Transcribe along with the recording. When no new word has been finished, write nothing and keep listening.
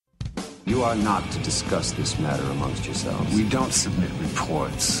You are not to discuss this matter amongst yourselves. We don't submit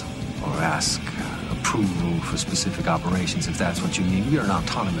reports or ask approval for specific operations, if that's what you mean. We are an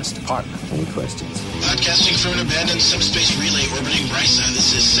autonomous department. Any questions? Broadcasting from an abandoned subspace relay orbiting Risa,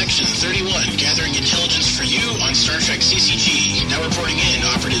 this is Section 31, gathering intelligence for you on Star Trek CCG. Now reporting in,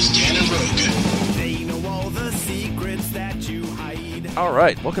 operatives Dan and Rogue. They know all the secrets that you hide. All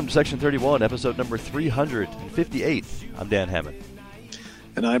right, welcome to Section 31, episode number 358. I'm Dan Hammond.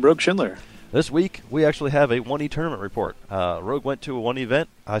 And I'm Rogue Schindler. This week, we actually have a 1E tournament report. Rogue went to a 1 event.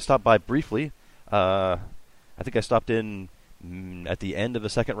 I stopped by briefly. I think I stopped in at the end of the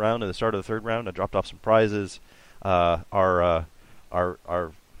second round and the start of the third round. I dropped off some prizes. Our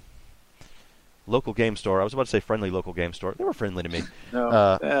local game store, I was about to say friendly local game store. They were friendly to me.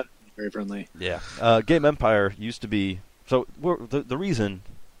 No, very friendly. Yeah. Game Empire used to be... So, the reason...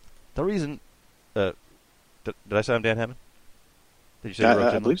 Did I say I'm Dan Hammond? Did you say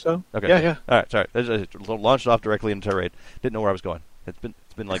I believe so. Okay. Yeah. All right, sorry. I just launched off directly into Terraid. Didn't know where I was going. It's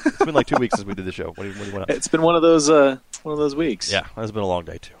been like 2 weeks since we did the show. What do you want? It's been one of those weeks. Yeah, it's been a long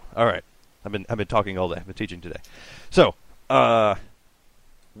day too. All right, I've been talking all day. I've been teaching today. So,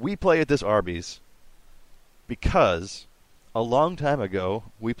 we play at this Arby's because a long time ago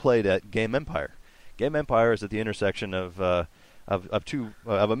we played at Game Empire. Game Empire is at the intersection of a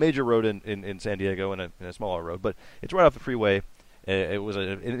major road in San Diego and a smaller road, but it's right off the freeway. It was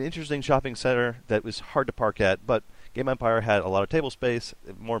an interesting shopping center that was hard to park at, but Game Empire had a lot of table space.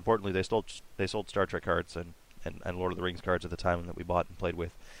 More importantly, they sold Star Trek cards and Lord of the Rings cards at the time that we bought and played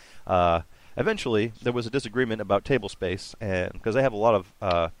with. Eventually, there was a disagreement about table space, and because they have a lot of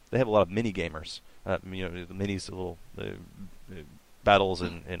mini gamers, the minis, the battles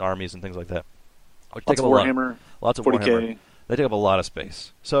and armies and things like that. Lots of Warhammer. Lots of 40K. Warhammer. They take up a lot of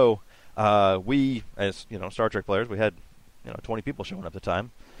space. So we, as Star Trek players, we had 20 people showing up at the time,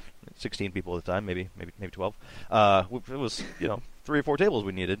 16 people at the time, maybe 12. It was 3 or 4 tables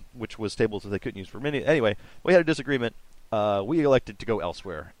we needed, which was tables that they couldn't use for many. Anyway, we had a disagreement. We elected to go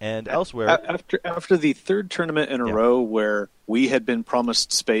elsewhere, and elsewhere after the third tournament in a row where we had been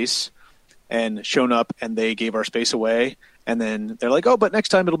promised space and shown up and they gave our space away. And then they're like, oh, but next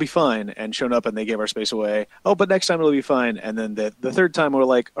time it'll be fine. And shown up and they gave our space away. Oh, but next time it'll be fine. And then the third time we're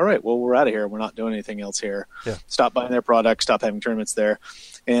like, all right, well, we're out of here. We're not doing anything else here. Yeah. Stop buying their product. Stop having tournaments there.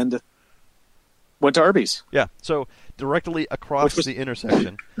 And went to Arby's. Yeah. So directly across the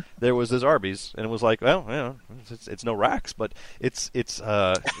intersection, there was this Arby's. And it was like, well, it's no racks, but it's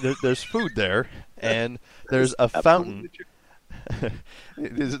there's food there. And there's a fountain.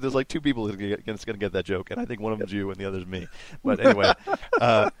 There's like 2 people that's going to get that joke, and I think one of them's you and the other's me. But anyway,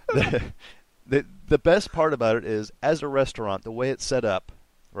 the best part about it is, as a restaurant, the way it's set up,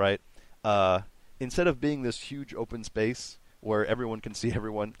 right, instead of being this huge open space where everyone can see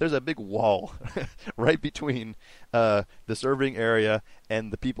everyone, there's a big wall right between the serving area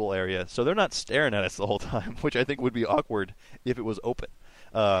and the people area. So they're not staring at us the whole time, which I think would be awkward if it was open.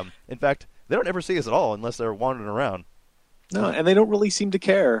 In fact, they don't ever see us at all unless they're wandering around. No, and they don't really seem to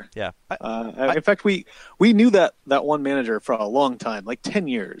care. Yeah. In fact, we knew that one manager for a long time, like 10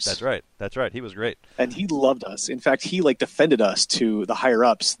 years. That's right. He was great. And he loved us. In fact, he defended us to the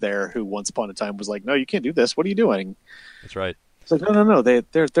higher-ups there, who once upon a time was like, no, you can't do this. What are you doing? That's right. It's like, no.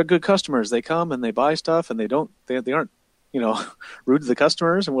 They're good customers. They come and they buy stuff, and they aren't rude to the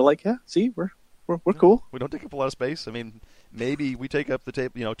customers. And we're like, yeah, see, we're cool. We don't take up a lot of space. I mean, maybe we take up the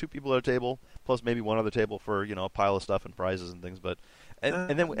table, 2 people at a table, plus maybe one other table for, a pile of stuff and prizes and things. But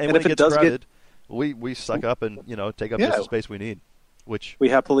and when it gets crowded, we suck up and, take up just the space we need, which we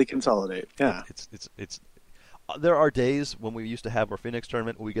happily consolidate. Yeah. It's there are days when we used to have our Phoenix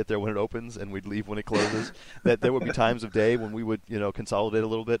tournament, we get there when it opens and we'd leave when it closes, that there would be times of day when we would, consolidate a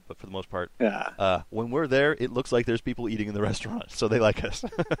little bit, but for the most part, when we're there, it looks like there's people eating in the restaurant, so they like us.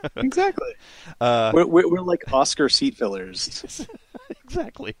 Exactly. We're like Oscar seat fillers.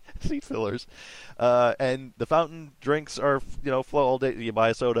 Exactly. Seat fillers. And the fountain drinks are, flow all day. You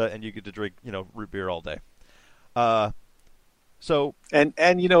buy a soda and you get to drink, root beer all day. So and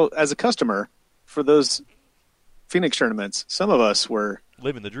as a customer for those Phoenix tournaments, some of us were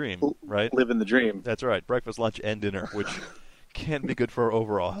living the dream, right? Living the dream. That's right. Breakfast, lunch, and dinner, which can be good for our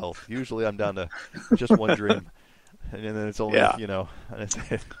overall health. Usually I'm down to just one dream. And then it's only, then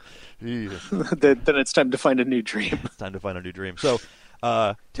it's time to find a new dream. It's time to find a new dream. So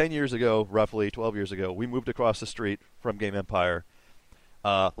 10 years ago, roughly 12 years ago, we moved across the street from Game Empire.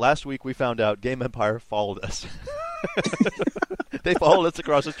 Last week we found out Game Empire followed us. They followed us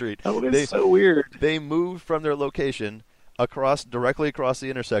across the street. That is so weird. They moved from their location directly across the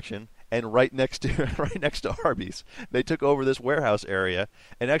intersection and right next to Arby's, they took over this warehouse area.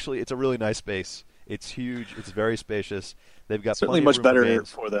 And actually, it's a really nice space. It's huge. It's very spacious. They've got certainly plenty of much room better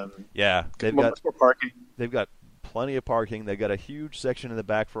for for them. yeah, they've Much got more parking. They've got plenty of parking. They've got a huge section in the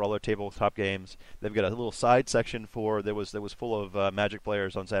back for all their tabletop games. They've got a little side section for that was full of Magic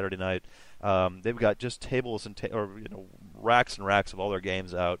players on Saturday night. They've got just tables and racks and racks of all their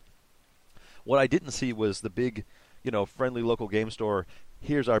games out. What I didn't see was the big, friendly local game store.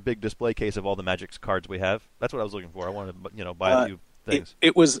 Here's our big display case of all the Magic cards we have. That's what I was looking for. I wanted to buy a few things.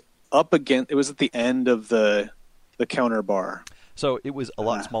 It was up again. It was at the end of the counter bar. So it was a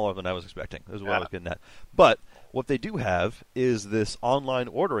lot smaller than I was expecting. This is what I was getting at. But what they do have is this online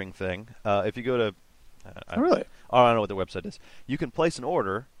ordering thing. If you go to... Really? I don't know what their website is. You can place an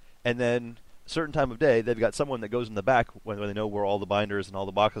order, and then certain time of day, they've got someone that goes in the back when they know where all the binders and all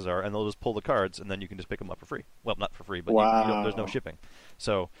the boxes are, and they'll just pull the cards, and then you can just pick them up for free. Well, not for free, but there's no shipping.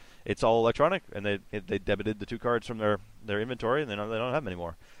 So it's all electronic, and they debited the 2 cards from their inventory, and they don't have them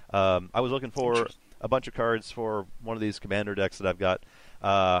anymore. I was looking for a bunch of cards for one of these commander decks that I've got,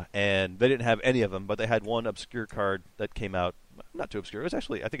 and they didn't have any of them, but they had one obscure card that came out. Not too obscure. It was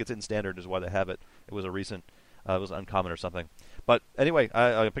actually, I think it's in standard is why they have it. It was a recent, it was uncommon or something. But anyway,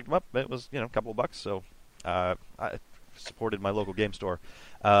 I picked them up. It was, a couple of bucks, so I supported my local game store.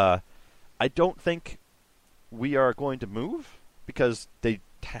 I don't think we are going to move because they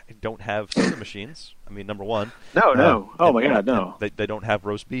don't have soda machines. I mean, number one. No. Oh my God, no. They don't have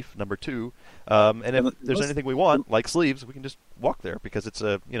roast beef. Number two, and if there's anything we want, like sleeves, we can just walk there because it's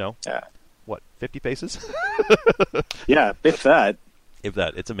a 50 paces? Yeah, if that. If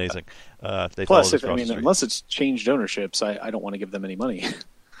that, it's amazing. They Plus, unless it's changed ownerships, I don't want to give them any money.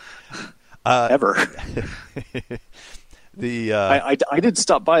 Ever. I did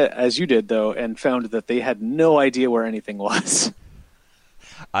stop by as you did though, and found that they had no idea where anything was.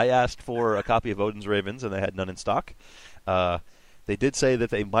 I asked for a copy of Odin's Ravens, and they had none in stock. They did say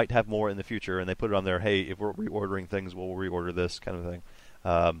that they might have more in the future, and they put it on there, hey, if we're reordering things, we'll reorder this kind of thing.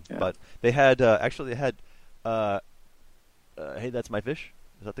 But they had, Hey, That's My Fish.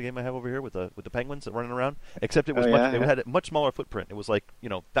 Is that the game I have over here with the penguins that running around? Except it was it had a much smaller footprint. It was like,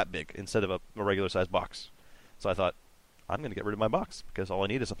 that big instead of a regular sized box. So I thought, I'm going to get rid of my box because all I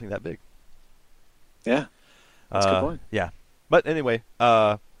need is something that big. Yeah. That's a good point. Yeah. But anyway,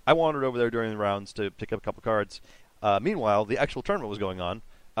 I wandered over there during the rounds to pick up a couple cards. Meanwhile, the actual tournament was going on.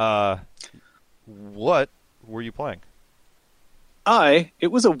 What were you playing? It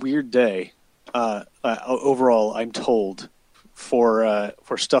was a weird day. Overall, I'm told, for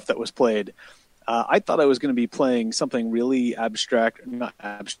stuff that was played. I thought I was going to be playing something really obscure,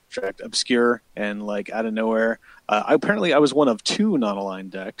 and like out of nowhere. Apparently, I was one of 2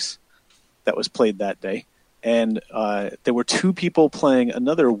 non-aligned decks that was played that day. And there were 2 people playing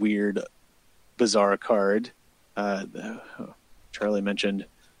another weird, bizarre card. Charlie mentioned,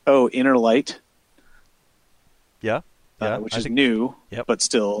 Inner Light. Yeah. Which is new, yep. But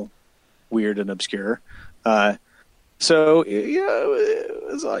still weird and obscure. So,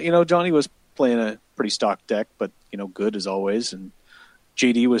 it was, Johnny was playing a pretty stock deck, but, good as always. And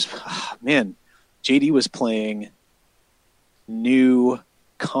JD was playing new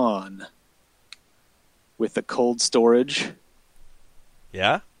Khan with the cold storage.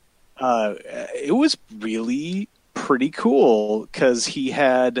 Yeah? It was really pretty cool because he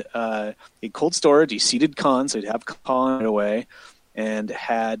had a cold storage. He seeded Khan, so he'd have Khan right away, and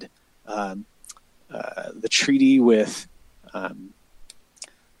had the treaty with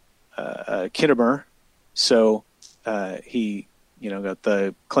Kittimer. So he, got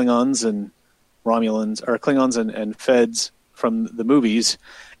the Klingons and Romulans, or Klingons and Feds from the movies,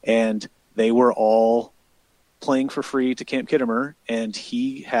 and they were all playing for free to Camp Kittimer, and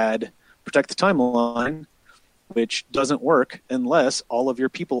he had Protect the Timeline, which doesn't work unless all of your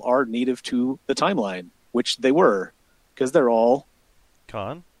people are native to the timeline, which they were, because they're all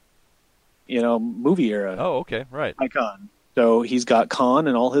Khan? Movie era. Oh, okay, right. Icon. So he's got Khan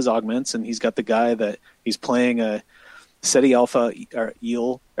and all his augments, and he's got the guy that he's playing a SETI Alpha or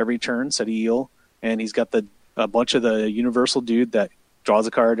Eel every turn, SETI Eel, and he's got a bunch of the Universal dude that draws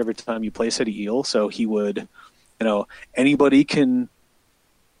a card every time you play SETI Eel. So he would, anybody can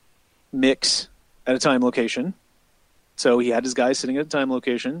mix at a time location. So he had his guy sitting at a time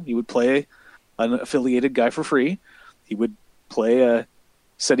location. He would play an affiliated guy for free. He would play a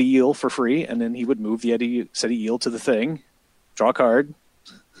SETI Eel for free, and then he would move the SETI Eel to the thing, draw a card.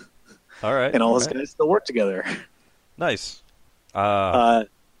 All right. And all his guys still work together. Nice. So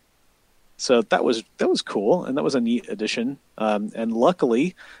that was cool, and that was a neat addition. And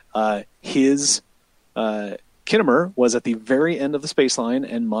luckily, his Kittimer was at the very end of the space line,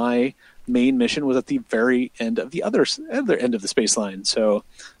 and my main mission was at the very end of the other end of the space line. So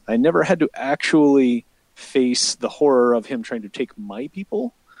I never had to actually face the horror of him trying to take my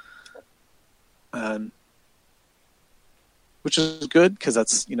people, which is good because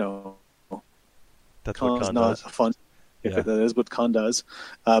that's That's what Khan's Khan not does. fun. If Yeah. that is what Khan does,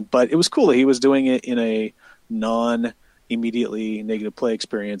 but it was cool that he was doing it in a non-immediately negative play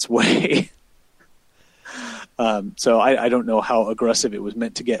experience way. So I don't know how aggressive it was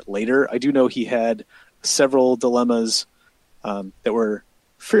meant to get later. I do know he had several dilemmas that were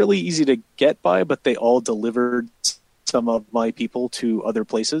fairly easy to get by, but they all delivered some of my people to other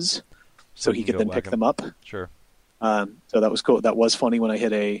places, so he you could go then whack pick 'em. them up. Sure. So that was cool. That was funny when I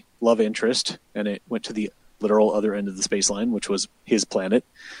hit a love interest and it went to the literal other end of the space line, which was his planet.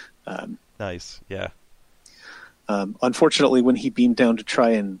 Nice. Yeah. Unfortunately, when he beamed down to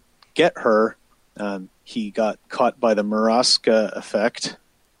try and get her, he got caught by the Muraska effect,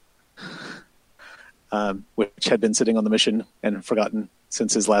 which had been sitting on the mission and forgotten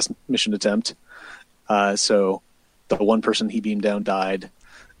since his last mission attempt. So the one person he beamed down died.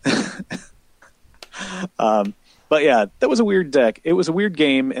 But yeah, that was a weird deck. It was a weird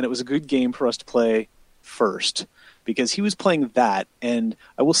game, and it was a good game for us to play first because he was playing that, and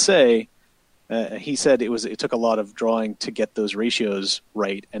I will say, he said it took a lot of drawing to get those ratios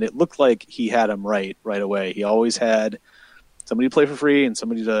right, and it looked like he had them right away. He always had somebody to play for free and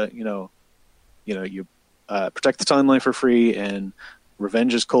somebody to you protect the timeline for free, and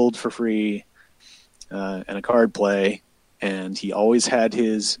Revenge is Cold for free, and a card play. And he always had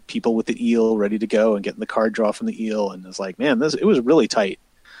his people with the eel ready to go and getting the card draw from the eel. And it was like, man, it was really tight.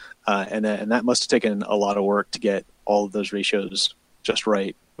 And that must have taken a lot of work to get all of those ratios just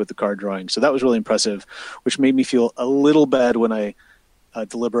right with the card drawing. So that was really impressive, which made me feel a little bad when I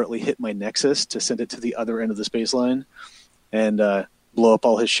deliberately hit my Nexus to send it to the other end of the space line and blow up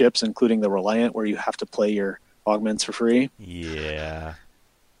all his ships, including the Reliant, where you have to play your augments for free. Yeah.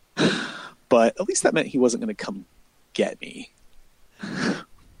 But at least that meant he wasn't going to come get me.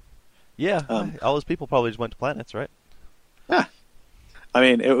 Yeah. All his people probably just went to planets, right? Yeah. I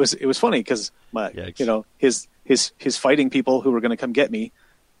mean, it was funny because his fighting people who were going to come get me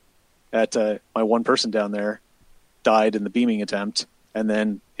at my one person down there died in the beaming attempt, and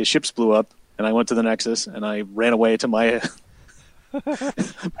then his ships blew up, and I went to the Nexus and I ran away to my back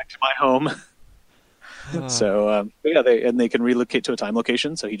to my home. So they can relocate to a time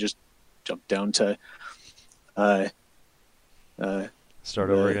location. So he just jumped down to Start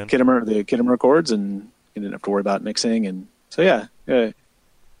over again. the Kittimer Accords, and he didn't have to worry about mixing. And so could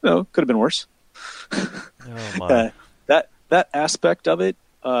have been worse. Oh my. That aspect of it,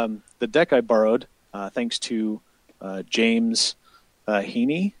 the deck I borrowed, thanks to James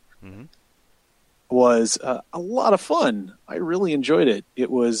Heaney, Mhm. was a lot of fun. I really enjoyed it. It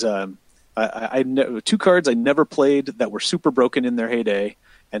was two cards I never played that were super broken in their heyday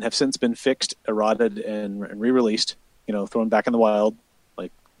and have since been fixed, eroded, and re-released. Thrown back in the wild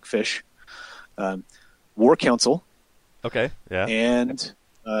like fish. War Council. Okay. Yeah. And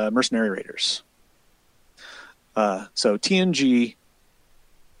Mercenary Raiders. So TNG,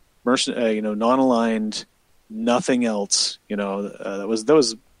 non-aligned, nothing else. That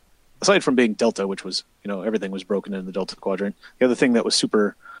was aside from being Delta, which was everything was broken in the Delta Quadrant. The other thing that was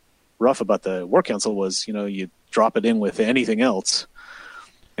super rough about the War Council was you drop it in with anything else,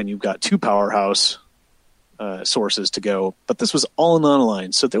 and you've got two powerhouse sources to go. But this was all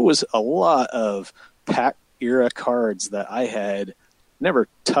non-aligned, so there was a lot of pack era cards that I had never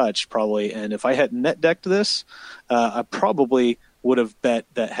touched probably, and if I had net decked this, I probably would have bet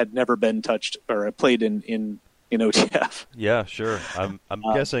that had never been touched or played in OTF. Yeah, sure. I'm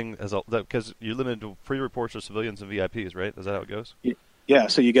guessing because you're limited to free reports for civilians and VIPs, right? Is that how it goes? Yeah.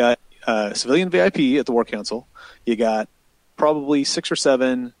 So you got civilian VIP at the War Council. You got probably 6 or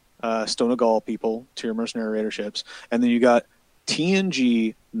 7 Stone of Gaul people to your Mercenary Raider ships, and then you got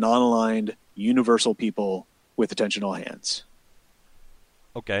TNG non-aligned universal people with attention all hands.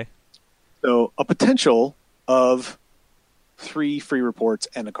 Okay. So a potential of 3 free reports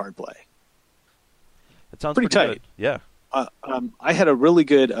and a card play. It sounds pretty tight. good. Yeah. I had a really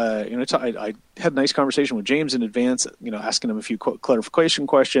good, I had a nice conversation with James in advance, asking him a few clarification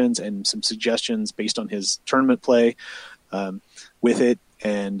questions and some suggestions based on his tournament play with it,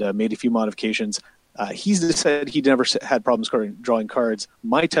 and made a few modifications. He said he never had problems drawing cards.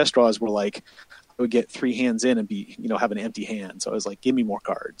 My test draws were like, I would get 3 hands in and have an empty hand. So I was like, give me more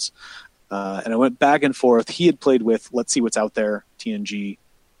cards. And I went back and forth. He had played with Let's See What's Out There, TNG,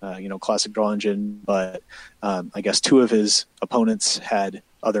 classic draw engine, but I guess 2 of his opponents had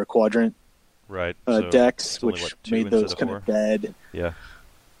other quadrant Right. So decks, it's only, which what, 2 made those instead kind of of dead. Yeah.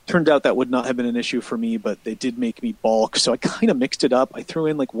 Turned out that would not have been an issue for me, but they did make me bulk, so I kind of mixed it up. I threw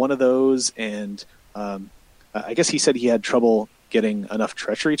in like one of those, and I guess he said he had trouble getting enough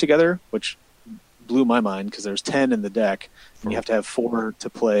treachery together, which blew my mind because there's 10 in the deck, and you have to have 4 to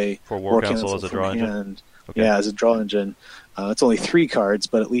play for War Council as a draw engine. Okay. Yeah, as a draw engine. It's only 3 cards,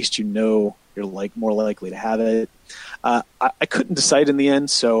 but at least you know you're like more likely to have it. I couldn't decide in the end,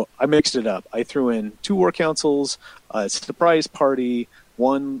 so I mixed it up. I threw in 2 War Councils, a surprise party,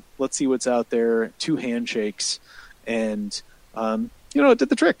 1 let's see what's out there, 2 handshakes, and it did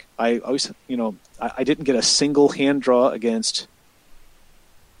the trick. I always, I didn't get a single hand draw against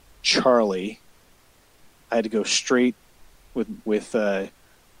Charlie. I had to go straight with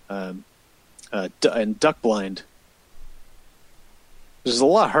and Duck Blind. This is a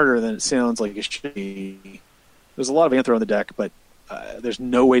lot harder than it sounds like it should be. There's a lot of Anthro in the deck, but there's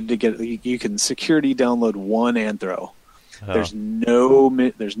no way to get it. You can security download 1 Anthro. Oh. There's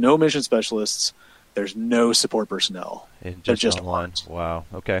no mission specialists. There's no support personnel. They're just online. Wow.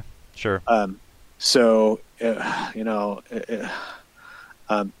 Okay. Sure.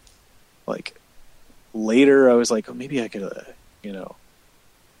 Like later, I was like, oh, maybe I could,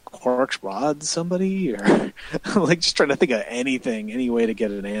 Quark's Rod somebody, or like just trying to think of any way to get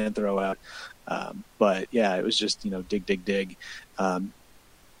an Anthro out. But yeah, it was just dig.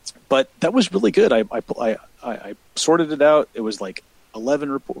 But that was really good. I sorted it out. It was like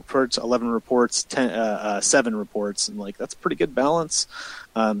 11 reports, 7 reports, and like that's pretty good balance.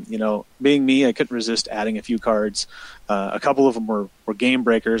 Being me, I couldn't resist adding a few cards. A couple of them were game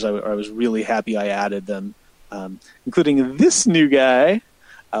breakers. I was really happy I added them, including this new guy.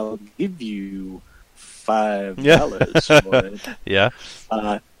 I'll give you $5 for it. Yeah.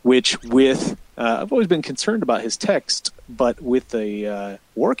 Which with I've always been concerned about his text, but with the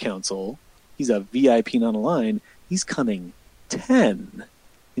War Council, he's a VIP not a line. He's cunning 10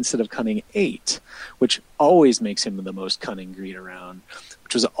 instead of cunning 8, which always makes him the most cunning greed around,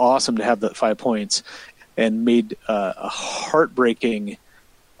 which was awesome to have the 5 points, and made a heartbreaking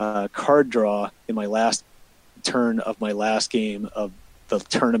card draw in my last turn of my last game of the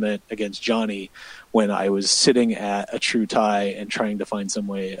tournament against Johnny, when I was sitting at a true tie and trying to find some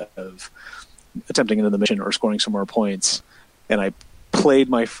way of attempting into the mission or scoring some more points. And I played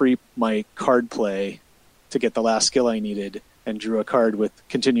my card play to get the last skill I needed and drew a card with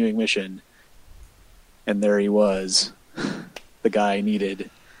continuing mission. And there he was, the guy I needed.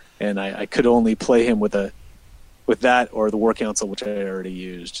 And I could only play him with that or the War Council, which I had already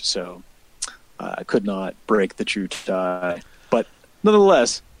used. So I could not break the true tie. But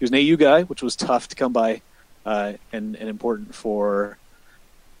nonetheless, he was an AU guy, which was tough to come by and important for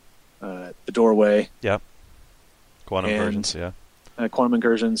the doorway. Yeah. Quantum Incursions, yeah. Quantum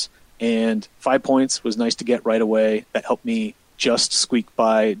Incursions. And 5 points was nice to get right away. That helped me just squeak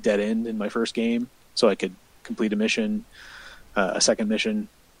by dead end in my first game, so I could complete a mission, a second mission,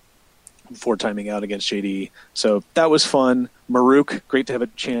 before timing out against JD. So that was fun. Maruk, great to have a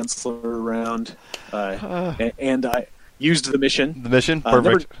Chancellor around. And I used the mission. The mission?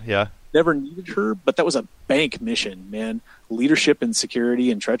 Perfect. Never needed her, but that was a bank mission, man. Leadership and security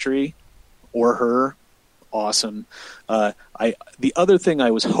and treachery, or her. Awesome. The other thing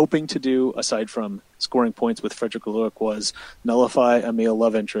I was hoping to do, aside from scoring points with Frederick Luke, was nullify a male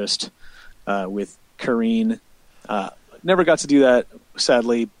love interest with Kareen. Never got to do that,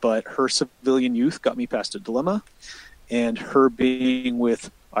 sadly, but her civilian youth got me past a dilemma, and her being with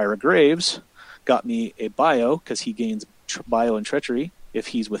Ira Graves got me a bio, because he gains bio and treachery if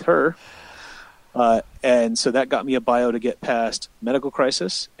he's with her. And so that got me a bio to get past Medical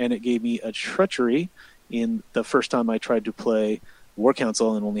Crisis, and it gave me a treachery in the first time I tried to play War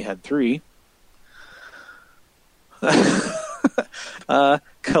Council and only had 3.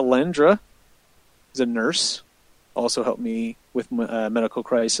 Kalendra is a nurse, also helped me with Medical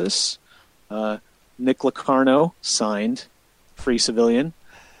Crisis. Nick Locarno, signed, free civilian.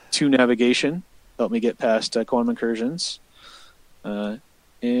 2 navigation, helped me get past Quantum Incursions.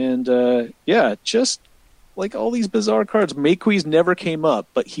 Just like all these bizarre cards. Maquis never came up,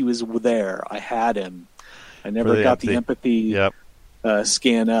 but he was there. I had him. I never got the empathy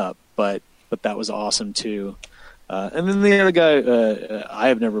scan up, but that was awesome too. And then the other guy I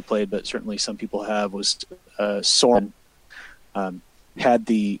have never played, but certainly some people have, was Soren. Had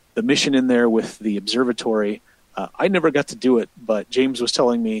the mission in there with the observatory. I never got to do it, but James was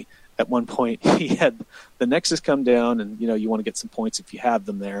telling me at one point he had the Nexus come down, and you want to get some points if you have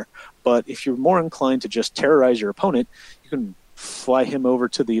them there. But if you're more inclined to just terrorize your opponent, you can fly him over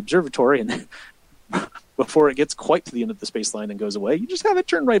to the observatory and before it gets quite to the end of the space line and goes away, you just have it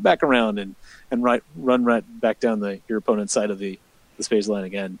turn right back around and run right back down your opponent's side of the space line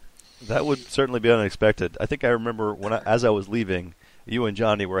again. That would certainly be unexpected. I think I remember as I was leaving, you and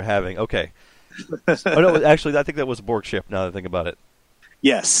Johnny were having okay. Oh no, actually, I think that was a Borg ship. Now that I think about it.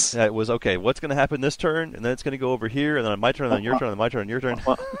 Yes. It was, okay, what's going to happen this turn, and then it's going to go over here, and then on my turn, and then your turn, and then my turn, and your turn.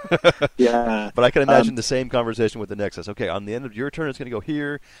 Yeah. But I can imagine the same conversation with the Nexus. Okay, on the end of your turn, it's going to go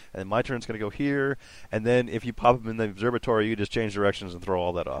here, and then my turn, it's going to go here, and then if you pop them in the observatory, you just change directions and throw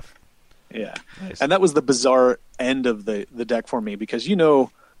all that off. Yeah. Nice. And that was the bizarre end of the deck for me, because,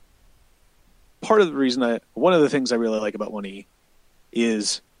 part of the reason one of the things I really like about 1E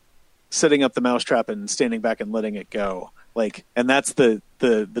is setting up the mousetrap and standing back and letting it go. And that's the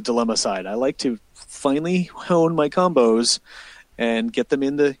dilemma side. I like to finally hone my combos and get them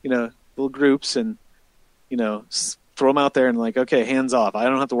into, little groups and, throw them out there and okay, hands off. I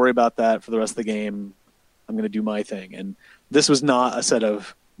don't have to worry about that for the rest of the game. I'm going to do my thing. And this was not a set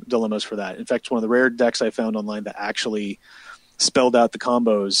of dilemmas for that. In fact, it's one of the rare decks I found online that actually spelled out the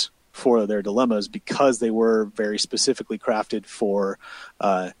combos for their dilemmas because they were very specifically crafted for,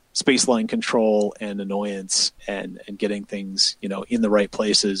 space line control and annoyance and getting things in the right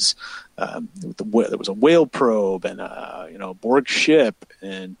places. There was a whale probe and a Borg ship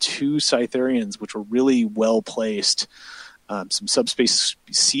and 2 Cytherians, which were really well placed. Some subspace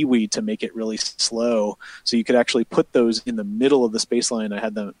seaweed to make it really slow, so you could actually put those in the middle of the space line. I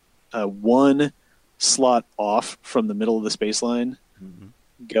had them 1 slot off from the middle of the space line,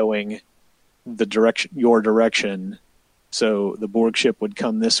 going your direction. So the Borg ship would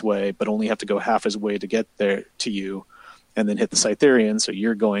come this way, but only have to go half his way to get there to you, and then hit the Cytherian, so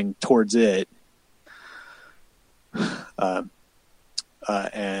you're going towards it. The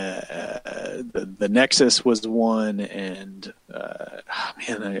Nexus was one, and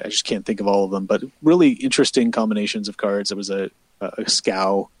I just can't think of all of them, but really interesting combinations of cards. There was a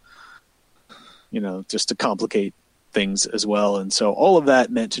Scow, just to complicate things as well, and so all of that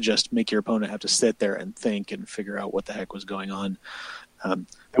meant to just make your opponent have to sit there and think and figure out what the heck was going on. There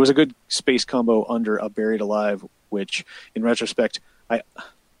was a good space combo under a Buried Alive, which in retrospect I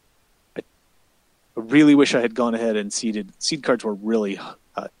really wish I had gone ahead and seeded. Seed cards were really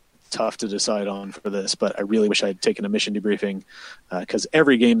tough to decide on for this, but I really wish I had taken a mission debriefing, because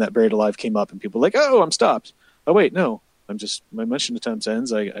every game that Buried Alive came up and people were like, oh, I'm stopped. Oh wait, no, my mission attempt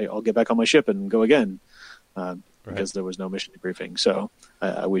ends. I'll get back on my ship and go again. Because there was no mission debriefing. So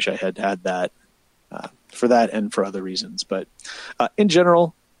I wish I had that for that and for other reasons. But in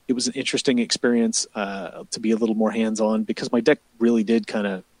general, it was an interesting experience to be a little more hands-on, because my deck really did kind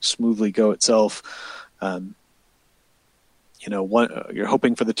of smoothly go itself. You're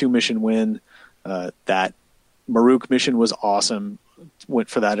hoping for the 2-mission win. That Maruk mission was awesome. Went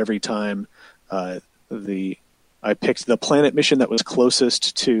for that every time. I picked the planet mission that was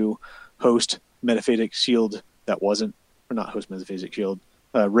closest to host Metaphasic Shield. That wasn't, or not host Metaphasic Shield,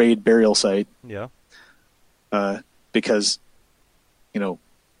 raid burial site. Yeah. Because,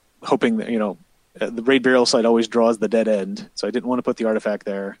 hoping that, the raid burial site always draws the dead end, so I didn't want to put the artifact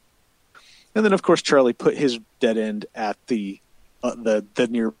there. And then, of course, Charlie put his dead end at the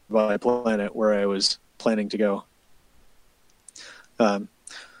nearby planet where I was planning to go. But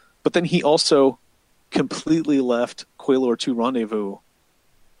then he also completely left Quailor 2 Rendezvous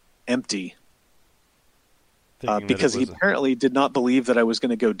empty. Because he apparently did not believe that I was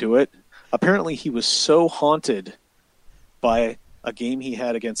going to go do it. Apparently he was so haunted by a game he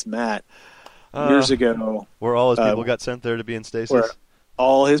had against Matt years ago. Where all his people got sent there to be in stasis? Where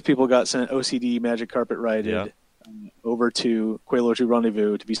all his people got sent OCD magic carpet rided over to Quailor 2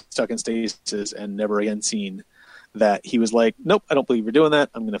 Rendezvous to be stuck in stasis and never again seen. That he was like, nope, I don't believe you're doing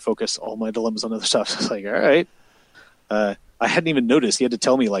that. I'm going to focus all my dilemmas on other stuff. So I was like, all right. I hadn't even noticed. He had to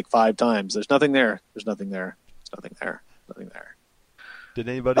tell me 5 times. There's nothing there. There's nothing there. Nothing there. Nothing there. Did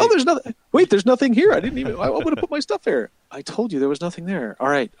anybody? Oh, there's nothing. Wait, there's nothing here. I didn't even. I would have put my stuff there. I told you there was nothing there. All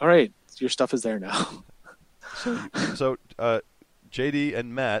right. Your stuff is there now. So, JD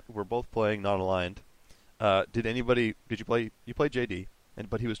and Matt were both playing non-aligned. Did you play? You played JD,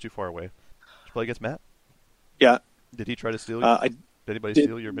 but he was too far away. Did you play against Matt? Yeah. Did he try to steal you? Did anybody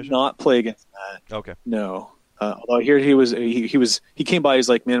steal your mission? Not play against Matt. Okay. No. Although here he came by. He's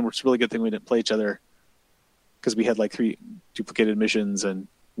like, man, it's a really good thing we didn't play each other, because we had 3 duplicated missions and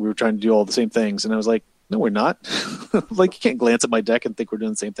we were trying to do all the same things. And I was like, no, we're not. You can't glance at my deck and think we're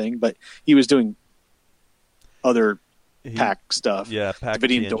doing the same thing. But he was doing other pack stuff. Yeah, pack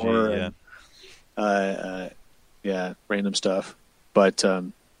Davidian TNG, Door and random stuff. But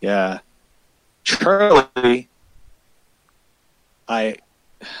Charlie,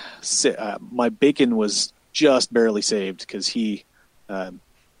 my bacon was just barely saved because he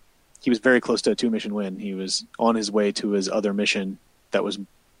was very close to a 2-mission win. He was on his way to his other mission that was,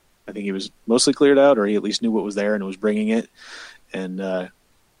 I think he was mostly cleared out, or he at least knew what was there and was bringing it. And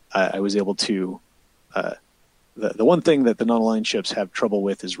I was able to. The one thing that the non-aligned ships have trouble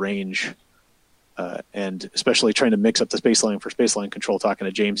with is range, and especially trying to mix up the spaceline for spaceline control. Talking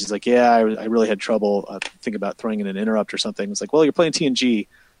to James, he's like, "Yeah, I really had trouble thinking about throwing in an interrupt or something." It's like, "Well, you're playing TNG.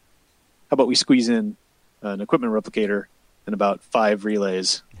 How about we squeeze in an equipment replicator and about 5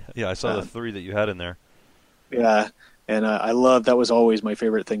 relays?" Yeah, I saw the 3 that you had in there. Yeah, and I love that. Was always my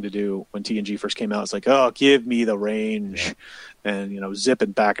favorite thing to do when TNG first came out. It's like, "Oh, give me the range," and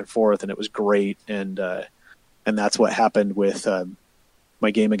zipping back and forth, and it was great. And that's what happened with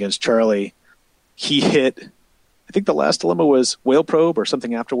my game against Charlie. He hit, I think the last dilemma was Whale Probe or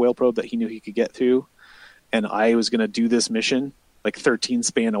something after Whale Probe that he knew he could get to. And I was going to do this mission like 13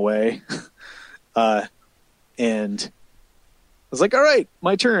 span away. And I was like, all right,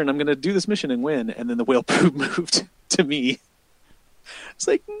 my turn. I'm going to do this mission and win. And then the Whale Probe moved to me. It's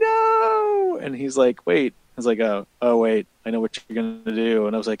like, no. And he's like, wait. I was like, oh, wait, I know what you're going to do.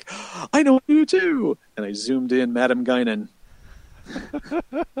 And I was like, I know you too. And I zoomed in Madam Guinan.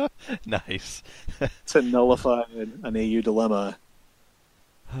 Nice. To nullify an AU dilemma.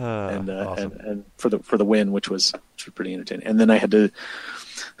 Awesome. and for the win, which was pretty entertaining. And then I had to.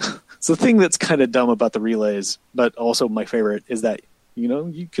 So the thing that's kind of dumb about the relays, but also my favorite, is that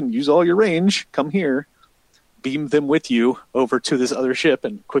you can use all your range. Come here, beam them with you over to this other ship,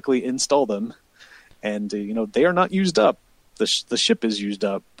 and quickly install them. And they are not used up. The ship is used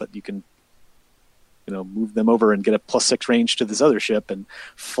up, but you can move them over and get a +6 range to this other ship and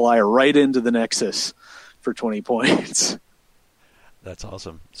fly right into the Nexus for 20 points. That's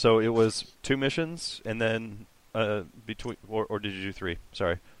awesome. So it was 2 missions, and then between, or did you do 3?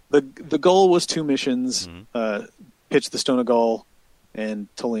 Sorry. The goal was 2 missions. Mm-hmm. Pitch the Stonegal and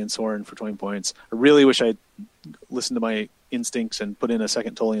Tully and Soren for 20 points. I really wish I'd listened to my instincts and put in a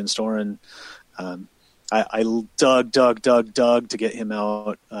second Tully and Soren. I dug to get him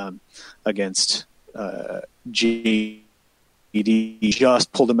out against JD.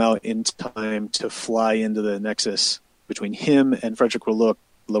 Just pulled him out in time to fly into the Nexus between him and Frederick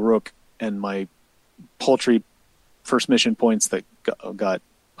LaRoque and my paltry first mission points that got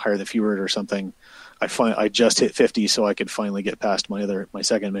higher than Feward or something. I just hit 50, so I could finally get past my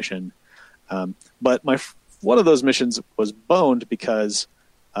second mission. But one of those missions was boned because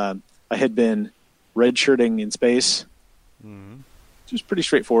I had been redshirting in space. Mm-hmm. It was pretty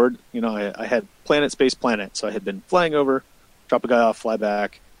straightforward. I had planet, space, planet. So I had been flying over, drop a guy off, fly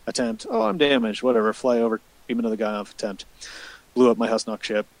back, attempt. Oh, I'm damaged. Whatever. Fly over, beam another guy off, attempt. Blew up my Husnock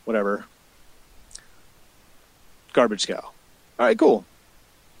ship. Whatever. Garbage scow. All right, cool.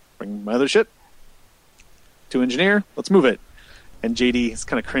 Bring my other ship to engineer. Let's move it. And JD is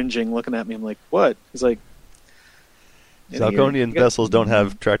kind of cringing, looking at me. I'm like, what? He's like, Zalconian vessels don't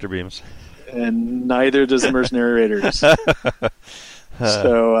have tractor beams. And neither does the Mercenary Raiders.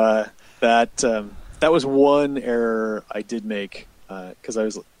 So that was one error I did make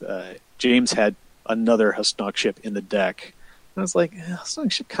because James had another Husnock ship in the deck. And I was like,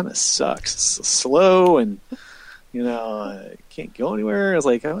 Husnock ship kind of sucks. It's slow and can't go anywhere. I was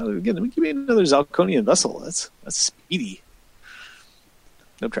like, give me another Zalconian vessel. That's speedy.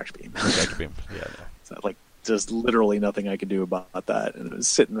 No tractor beam. Tractor beam. Yeah. No. So, just literally nothing I could do about that, and it was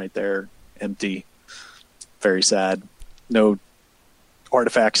sitting right there, empty. Very sad. No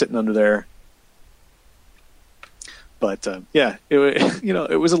artifact sitting under there. But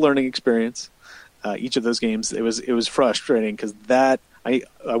it was a learning experience. Each of those games, it was frustrating because I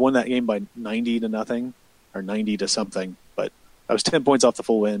won that game by 90-0 or 90 to something, but I was 10 points off the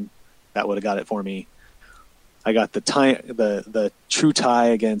full win. That would have got it for me. I got the true tie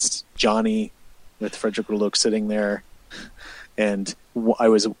against Johnny with Frederick LaRoque sitting there, and I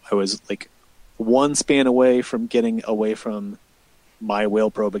was like 1 span away from getting away from my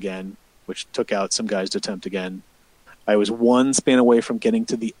Whale Probe again, which took out some guys to attempt again. I was 1 span away from getting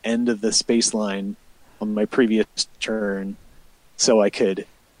to the end of the space line on my previous turn, so I could,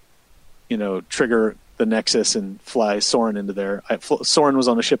 trigger the Nexus and fly Soren into there. Soren was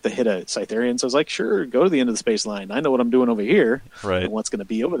on a ship that hit a Cytherian, so I was like, sure, go to the end of the space line. I know what I'm doing over here, right? And what's going to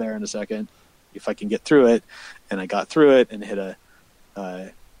be over there in a second, if I can get through it. And I got through it and hit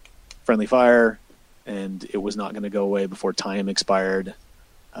a friendly fire, and it was not going to go away before time expired,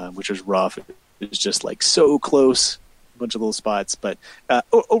 which was rough. It was just so close, a bunch of little spots. But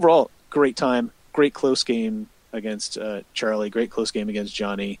overall, great time, great close game against Charlie, great close game against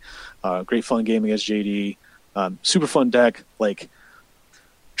Johnny, great fun game against JD, super fun deck.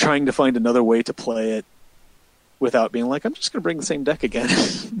 trying to find another way to play it without being like, I'm just going to bring the same deck again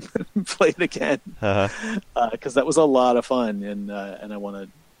and play it again. Because that was a lot of fun, and I want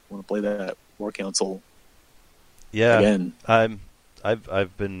to play that War Council again.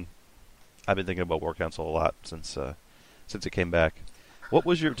 I've been thinking about War Council a lot since it came back. What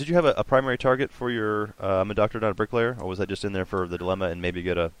was did you have a primary target for your I'm a Doctor, Not a Bricklayer, or was that just in there for the dilemma and maybe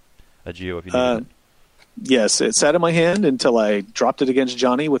get a Geo if you needed it? Yes, it sat in my hand until I dropped it against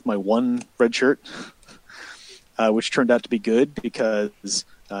Johnny with my one red shirt, which turned out to be good because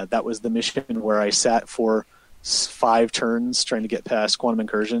that was the mission where I sat for 5 turns trying to get past Quantum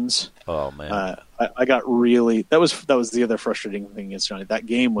Incursions. Oh man, I got really that was the other frustrating thing against Johnny. That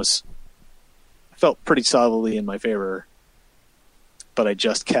game felt pretty solidly in my favor, but I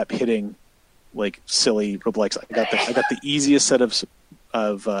just kept hitting like silly roguelikes. I got the easiest set of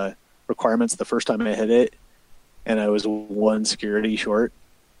requirements the first time I hit it, and I was 1 security short,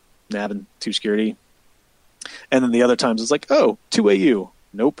 nav and 2 security. And then the other times it's like, 2 AU,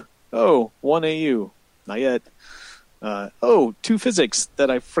 nope. 1 AU, not yet. 2 physics that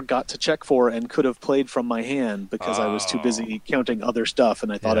I forgot to check for and could have played from my hand because I was too busy counting other stuff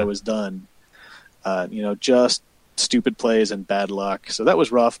and I thought I was done. Just stupid plays and bad luck. So that was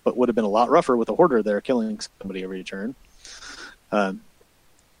rough, but would have been a lot rougher with a hoarder there killing somebody every turn.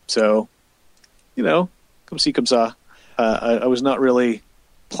 So, come see, come saw. I was not really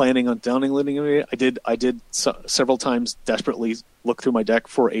planning on downloading it. I did several times desperately look through my deck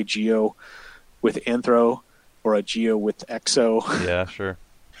for a Geo with Anthro or a Geo with Exo. Yeah, sure.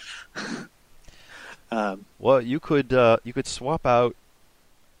 Well, you could swap out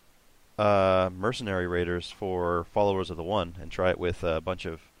Mercenary Raiders for Followers of the One and try it with a bunch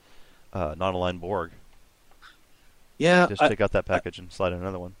of non-aligned Borg. Yeah, just take out that package and slide in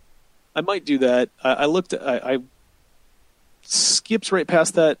another one. I might do that. I skipped right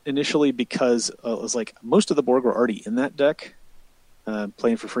past that initially because it was like most of the Borg were already in that deck,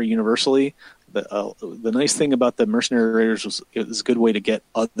 playing for free universally. The nice thing about the Mercenary Raiders was it was a good way to get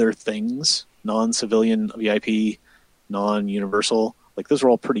other things, non-civilian VIP, non-universal. Like those are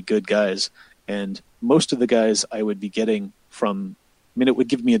all pretty good guys, and most of the guys I would be getting from. It would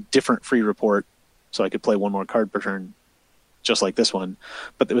give me a different free report, so I could play 1 more card per turn, just like this one.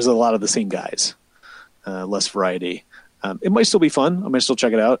 But there was a lot of the same guys, less variety. It might still be fun. I might still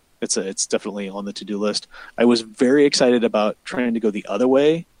check it out. It's definitely on the to-do list. I was very excited about trying to go the other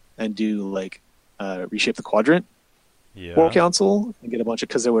way and do Reshape the Quadrant War Council and get a bunch of,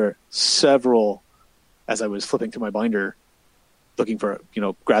 because there were several as I was flipping through my binder looking for,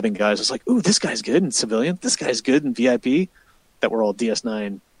 grabbing guys. I was like, ooh, this guy's good in civilian. This guy's good in VIP, that were all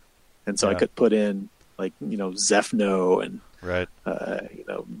DS9. And so I could put in Zephno and right.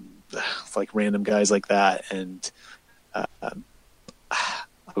 Like random guys like that. And I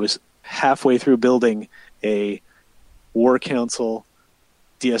was halfway through building a War Council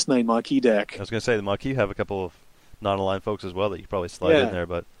DS9 Maquis deck. I was going to say the Maquis have a couple of non-aligned folks as well that you probably slide in there.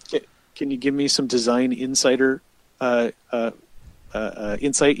 But can you give me some design insider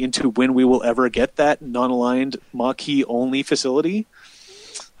insight into when we will ever get that non-aligned Maquis only facility?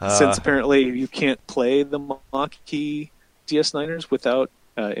 Since apparently you can't play the Maquis DS9ers without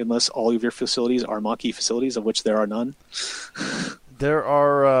unless all of your facilities are Maquis facilities, of which there are none. There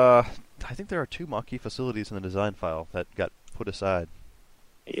are, I think there are 2 Maquis facilities in the design file that got put aside.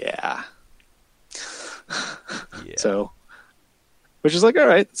 Yeah. So, which is like, all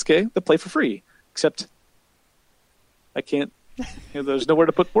right, it's okay. They'll play for free, except I can't. There's nowhere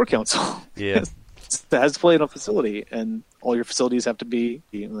to put War Council. Yeah. It has to play in a facility, and all your facilities have to be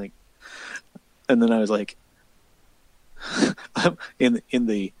like. And then I was like, in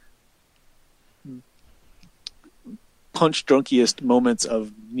the punch drunkiest moments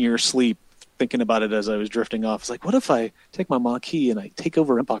of near sleep, thinking about it as I was drifting off. It's like, what if I take my Maquis and I take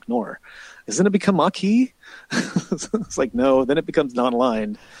over Empok Nor? Isn't it become Maquis? It's like, no. Then it becomes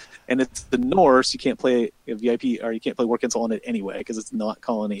non-aligned, and it's the Nor, so you can't play a VIP or you can't play War Council on it anyway because it's not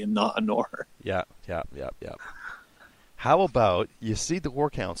Colony and not a Nor. Yeah. How about you seed the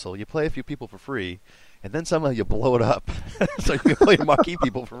War Council, you play a few people for free, and then somehow you blow it up, so you can play Maquis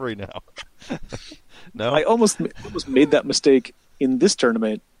people for free now. No, I almost made that mistake in this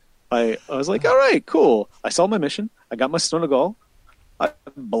tournament. I was like, all right, cool. I saw my mission. I got my Stone of Gaul. I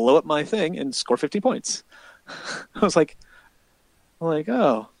blow up my thing and score 15 points. I was like,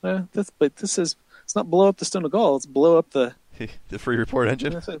 this is, it's not blow up the Stone of Gaul. It's blow up the free report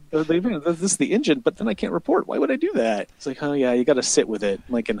engine. This is the engine, but then I can't report. Why would I do that? It's like, oh yeah, you got to sit with it,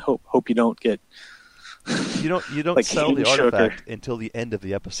 and hope you don't get. You don't like sell the artifact until the end of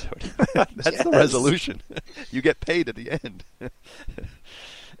the episode. That's the resolution. You get paid at the end.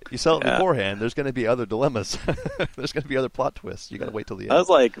 you sell it beforehand, there's going to be other dilemmas. There's going to be other plot twists. You got to wait till the end. I was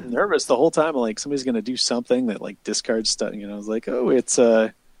like nervous the whole time. Like somebody's going to do something that like discards stuff. I was like, oh, it's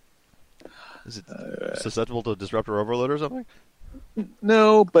Is it susceptible to disruptor overload or something?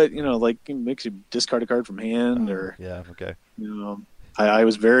 No, but like it makes you discard a card from hand, or yeah, okay. I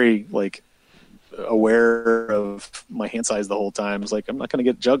was very like aware of my hand size the whole time. I was like, I'm not going to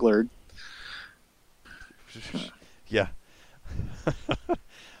get jugglered. Yeah.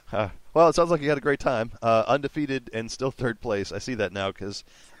 Well, it sounds like you had a great time. Undefeated and still third place. I see that now because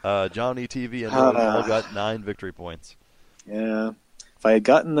Johnny, TV, and Rowan all got 9 victory points. Yeah. If I had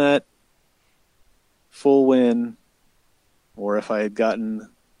gotten that full win, or if I had gotten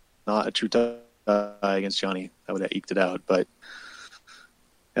not a true tie against Johnny, I would have eked it out. But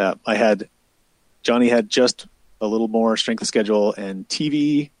yeah, Johnny had just a little more strength of schedule, and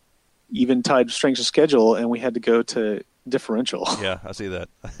TV even tied strength of schedule, and we had to go to differential. Yeah, I see that.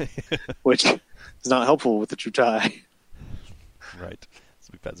 Which is not helpful with the true tie. Right. It's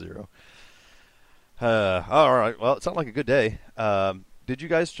a big fat 0. All right. Well, it sounded like a good day. Did you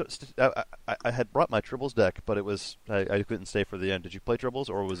guys? I had brought my Tribbles deck, but it was I couldn't stay for the end. Did you play Tribbles,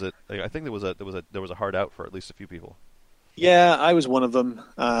 or was it? I think there was a hard out for at least a few people. Yeah, I was one of them.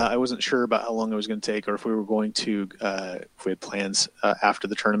 I wasn't sure about how long it was going to take, or if we were going to if we had plans after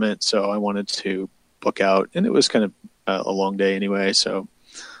the tournament. So I wanted to book out, and it was kind of a long day anyway. So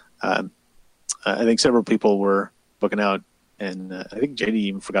I think several people were booking out, and I think JD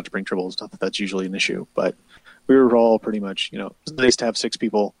even forgot to bring Tribbles. Not that that's usually an issue, but we were all pretty much, it's nice to have 6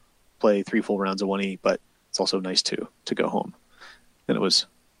 people play 3 full rounds of 1E, but it's also nice to go home. And it was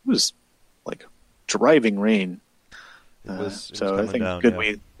like driving rain. So I think good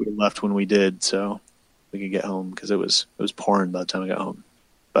we left when we did, so we could get home because it was pouring by the time I got home.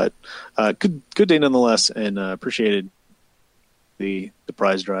 But good day nonetheless, and appreciated the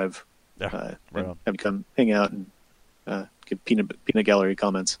prize drive. Yeah, and have come hang out and give peanut gallery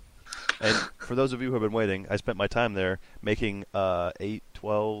comments. And for those of you who have been waiting, I spent my time there making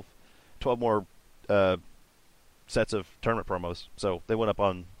 12 more sets of tournament promos. So they went up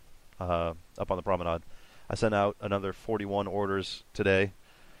on the promenade. I sent out another 41 orders today.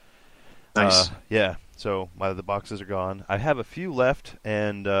 Nice. Yeah. So the boxes are gone. I have a few left.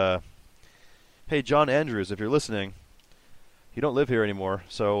 And hey, John Andrews, if you're listening, you don't live here anymore.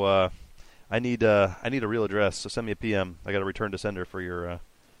 So I need a real address. So send me a PM. I got a return to sender for your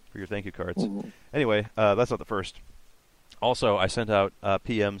thank you cards. Mm-hmm. Anyway, that's not the first. Also, I sent out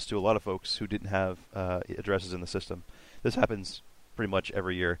PMs to a lot of folks who didn't have addresses in the system. This happens pretty much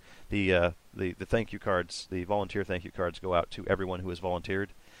every year. The thank you cards, the volunteer thank you cards, go out to everyone who has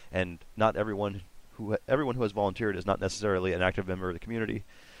volunteered, and not everyone who has volunteered is not necessarily an active member of the community,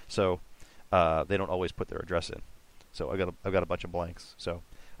 so they don't always put their address in. So I've got a bunch of blanks. So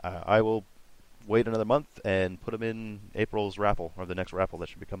I will wait another month and put them in April's raffle, or the next raffle that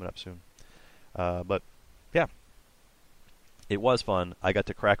should be coming up soon. But yeah, it was fun. I got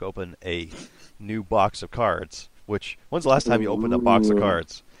to crack open a new box of cards. Which, when's the last time you opened a box of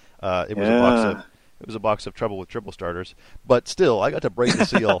cards? It was a box of Trouble with Tribble starters. But still, I got to break the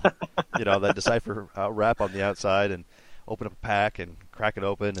seal. That decipher wrap on the outside, and open up a pack and crack it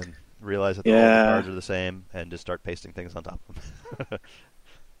open and realize that all the cards are the same, and just start pasting things on top of them.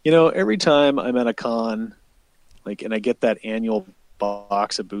 Every time I'm at a con, and I get that annual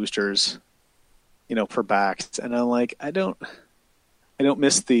box of boosters, per backs, and I'm like, I don't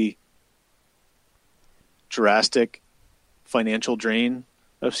miss the drastic financial drain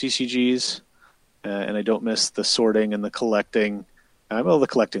of CCGs, and I don't miss the sorting and the collecting. The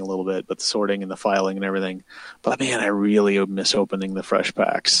collecting a little bit, but the sorting and the filing and everything. But man, I really miss opening the fresh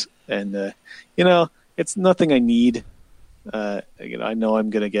packs. And it's nothing I need. I know I'm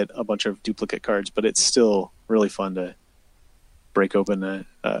going to get a bunch of duplicate cards, but it's still really fun to break open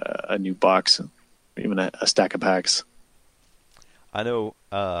a new box, even a stack of packs. I know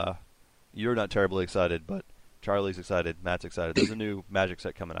you're not terribly excited, but Charlie's excited. Matt's excited. There's a new Magic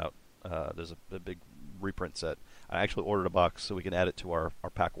set coming out. There's a big reprint set. I actually ordered a box so we can add it to our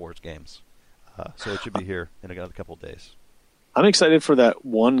Pack Wars games. So it should be here in another couple of days. I'm excited for that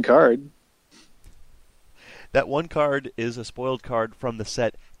one card. That one card is a spoiled card from the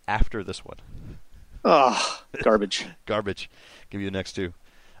set after this one. Oh, garbage. Garbage. Give you the next 2.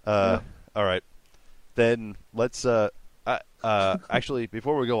 All right. Then let's... actually,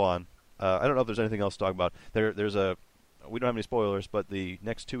 before we go on, I don't know if there's anything else to talk about. We don't have any spoilers, but the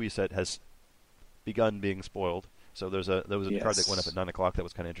next 2E set has begun being spoiled. So there was a card that went up at 9 o'clock that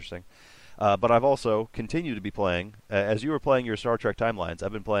was kind of interesting. But I've also continued to be playing, as you were playing your Star Trek Timelines,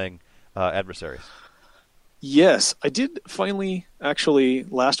 I've been playing Adversaries. Yes, I did finally, actually,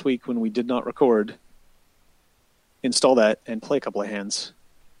 last week when we did not record, install that and play a couple of hands.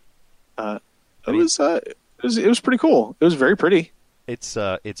 It was pretty cool. It was very pretty. It's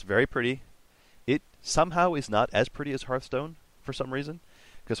very pretty. It somehow is not as pretty as Hearthstone for some reason,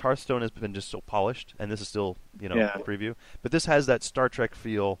 because Hearthstone has been just so polished, and this is still a preview. But this has that Star Trek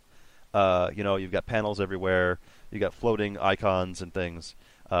feel. You've got panels everywhere. You got floating icons and things.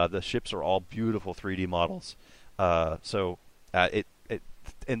 The ships are all beautiful 3D models. And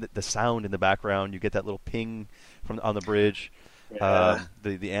the sound in the background, you get that little ping on the bridge. Yeah.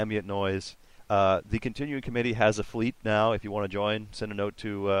 The ambient noise. The continuing committee has a fleet now. If you want to join, send a note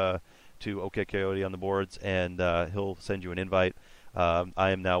to OK Coyote on the boards, and he'll send you an invite.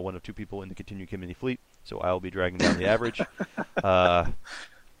 I am now one of 2 people in the continuing committee fleet, so I will be dragging down the average.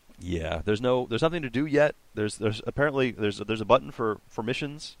 Yeah, there's nothing to do yet. There's apparently there's a button for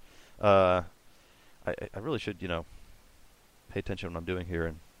missions. I really should pay attention to what I'm doing here,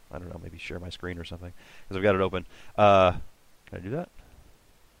 and I don't know, maybe share my screen or something because I've got it open. Can I do that?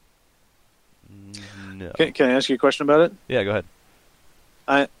 No. Can I ask you a question about it? Yeah, go ahead.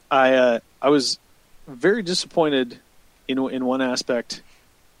 I was very disappointed in one aspect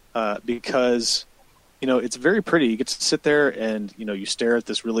because it's very pretty. You get to sit there and you stare at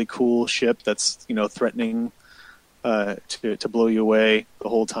this really cool ship that's threatening to blow you away the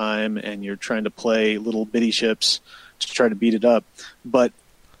whole time, and you're trying to play little bitty ships to try to beat it up. But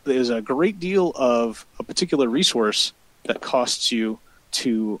there's a great deal of a particular resource that costs you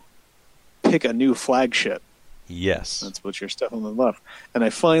to pick a new flagship. Yes. That's what your stuff on the left. And I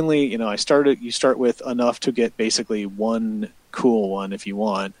finally, you start with enough to get basically one cool one if you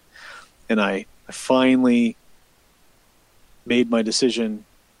want. And I finally made my decision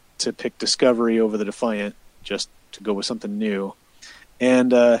to pick Discovery over the Defiant, just to go with something new.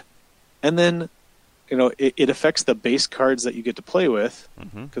 And then, it affects the base cards that you get to play with,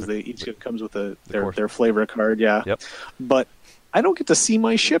 because they each comes with their flavor card, yeah. Yep. But I don't get to see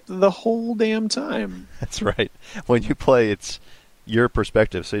my ship the whole damn time. That's right. When you play, it's your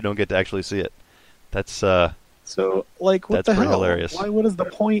perspective, so you don't get to actually see it. That's so what that's the pretty hell? hilarious. What is the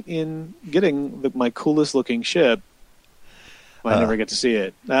point in getting my coolest looking ship? I never get to see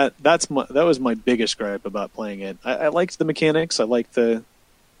it. That was my biggest gripe about playing it. I liked the mechanics. I liked the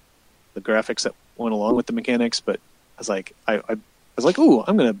graphics that went along with the mechanics, but I was like, ooh,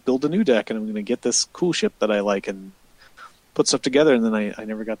 I'm going to build a new deck and I'm going to get this cool ship that I like and put stuff together. And then I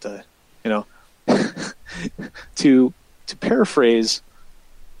never got to, to paraphrase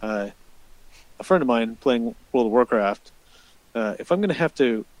a friend of mine playing World of Warcraft. If I'm going to have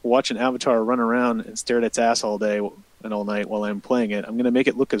to watch an avatar run around and stare at its ass all day and all night while I'm playing it, I'm going to make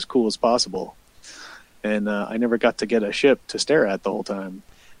it look as cool as possible. And I never got to get a ship to stare at the whole time.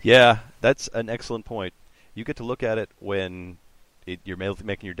 Yeah, that's an excellent point. You get to look at it when you're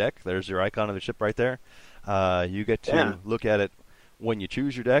making your deck. There's your icon of the ship right there. You get to look at it when you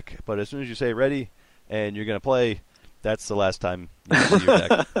choose your deck, but as soon as you say ready and you're going to play, that's the last time you see your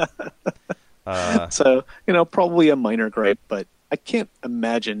deck. So, probably a minor gripe, but I can't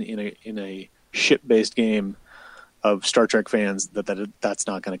imagine in a ship-based game of Star Trek fans that's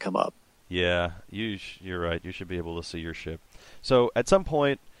not going to come up. Yeah, you're right. You should be able to see your ship. So at some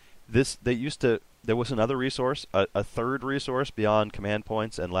point, there was another resource, a third resource beyond command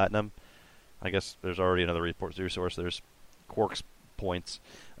points and Latinum. I guess there's already another resource. There's Quark's points.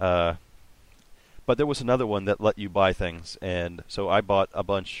 But there was another one that let you buy things, and so I bought a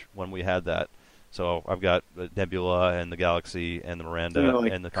bunch when we had that. So I've got the Nebula and the Galaxy and the Miranda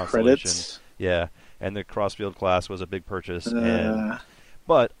and the Constellation. Credits? Yeah, and the Crossfield class was a big purchase.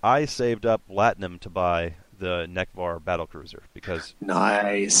 But I saved up Latinum to buy the Nekvar battlecruiser because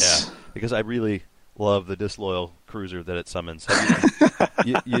because I really love the disloyal cruiser that it summons.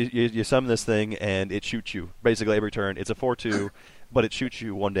 You summon this thing and it shoots you basically every turn. It's a 4/2, but it shoots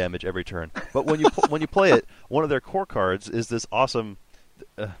you 1 damage every turn. But when you play it, one of their core cards is this awesome.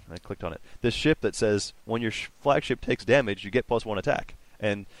 I clicked on it. This ship that says when your flagship takes damage, you get +1 attack.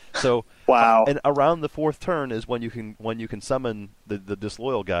 And so, wow! And around the 4th turn is when you can summon the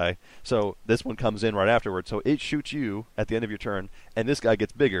disloyal guy. So this one comes in right afterwards. So it shoots you at the end of your turn, and this guy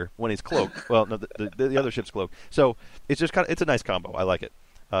gets bigger when he's cloaked. Well, no, the other ship's cloaked. So it's just it's a nice combo. I like it.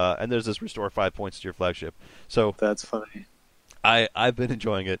 And there's this restore 5 points to your flagship. So that's funny. I've been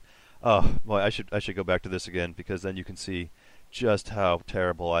enjoying it. Oh boy, I should go back to this again because then you can see just how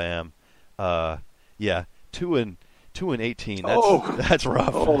terrible I am. Yeah, 2-18. That's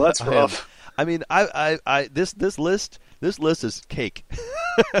rough. Oh, that's rough. I mean, this list is cake.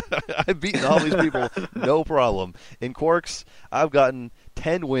 I've beaten all these people, no problem. In Quarks, I've gotten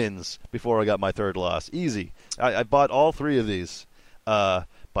 10 wins before I got my third loss. Easy. I bought all 3 of these by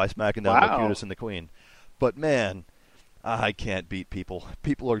smacking down Locutus and the Queen. But man, I can't beat people.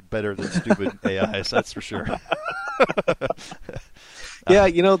 People are better than stupid AIs, that's for sure. Yeah,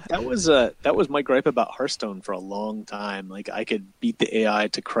 that was my gripe about Hearthstone for a long time. Like, I could beat the AI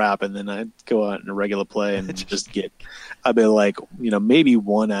to crap, and then I'd go out in a regular play and just get, I'd be like, maybe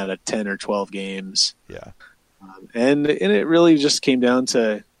 1 out of 10 or 12 games. Yeah. And it really just came down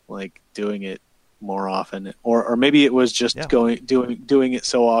to like doing it more often, or maybe it was just doing it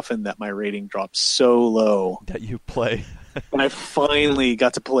so often that my rating dropped so low that you play. And I finally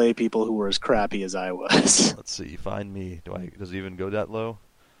got to play people who were as crappy as I was. Let's see. Find me. Does it even go that low?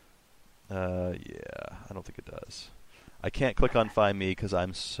 Yeah, I don't think it does. I can't click on Find Me because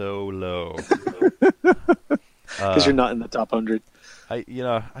I'm so low. Because you're not in the top 100. I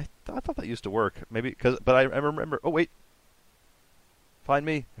thought that used to work. Maybe but I remember. Oh wait, Find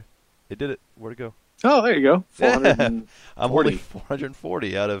Me. It did it. Where'd it go? Oh, there you go. 440. I'm only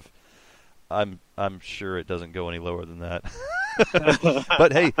 440 out of. I'm sure it doesn't go any lower than that.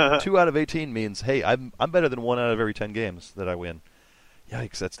 But hey, 2 out of 18 means hey, I'm better than 1 out of every 10 games that I win.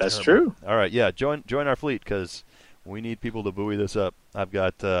 Yikes, that's terrible. True. All right, yeah, join our fleet because we need people to buoy this up. I've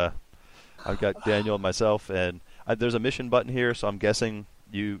got Daniel and myself, and there's a mission button here, so I'm guessing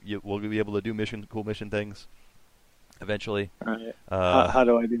you will be able to do cool mission things eventually. All right. How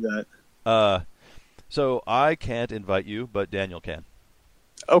do I do that? So I can't invite you, but Daniel can.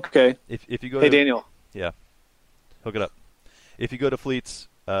 Okay. If you go Hey, Daniel. Yeah. Hook it up. If you go to fleets,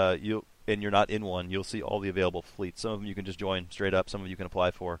 and you're not in one, you'll see all the available fleets. Some of them you can just join straight up. Some of them you can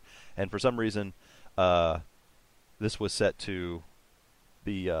apply for. And for some reason, this was set to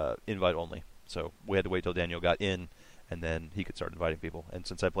be invite only. So we had to wait till Daniel got in, and then he could start inviting people. And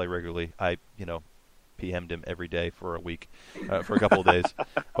since I play regularly, I PM'd him every day for a week, for a couple of days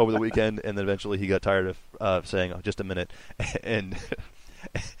over the weekend, and then eventually he got tired of saying, "Oh, just a minute," and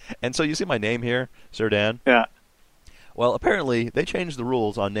so you see my name here, Sir Dan. Yeah. Well, apparently they changed the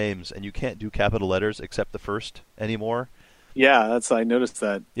rules on names, and you can't do capital letters except the first anymore. Yeah, I noticed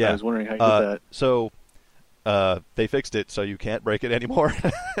that. Yeah. I was wondering how you did that. So they fixed it so you can't break it anymore.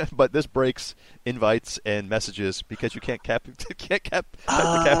 But this breaks invites and messages because you can't cap the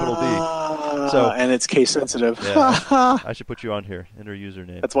capital D. So and it's case sensitive. Yeah, I should put you on here. Enter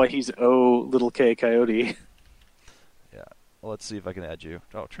username. That's why he's little K Coyote. Yeah. Well, let's see if I can add you.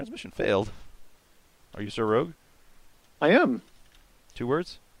 Oh, transmission failed. Are you Sir Rogue? I am. 2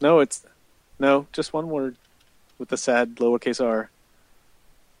 words? No, just 1 word with the sad lowercase r.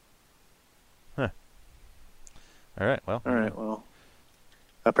 Huh. All right. Well,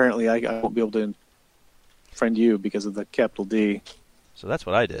 apparently I won't be able to friend you because of the capital D. So that's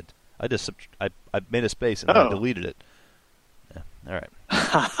what I did. I just I made a space and I deleted it. Yeah. All right.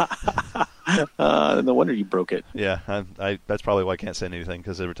 No wonder you broke it. Yeah. That's probably why I can't send anything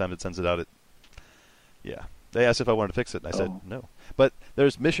because every time it sends it out, yeah. They asked if I wanted to fix it, and I said no. But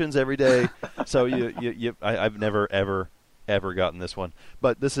there's missions every day, so I've never ever gotten this one.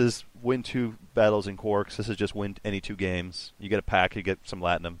 But this is win 2 battles in Quarks. This is just win any 2 games. You get a pack, you get some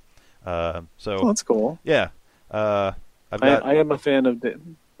Latinum. So that's cool. Yeah, I am a fan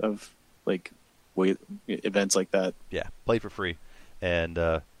of like events like that. Yeah, play for free, and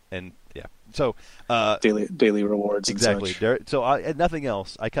yeah. So daily rewards. Exactly. And such. So nothing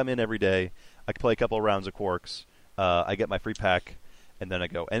else. I come in every day. I play a couple of rounds of Quarks. I get my free pack, and then I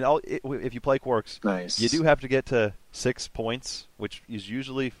go. And if you play Quarks, nice. You do have to get to 6 points, which is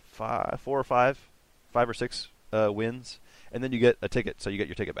usually 4 or 5 or 6 wins, and then you get a ticket. So you get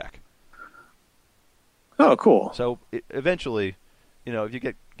your ticket back. Oh, cool. So eventually, if you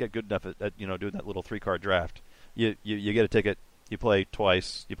get good enough at doing that little 3-card draft, you get a ticket. You play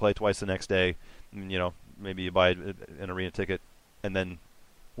twice. You play twice the next day. And, maybe you buy an arena ticket, and then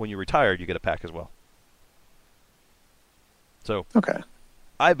when you're retired, you get a pack as well. So okay,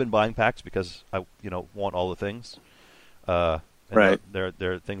 I've been buying packs because I want all the things. Right. There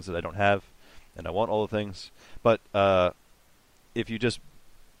are things that I don't have, and I want all the things. But if you just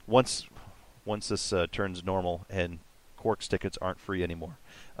once this turns normal and Quarks tickets aren't free anymore,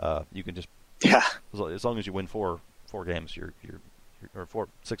 you can just as long as you win 4 games, or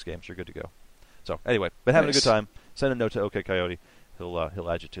 6 games, you're good to go. So anyway, but having a good time. Send a note to OK Coyote. He'll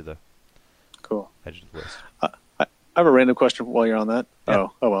add you to the add you to the list. I have a random question while you're on that. Yeah.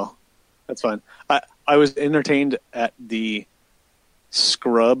 Oh well, that's fine. I was entertained at the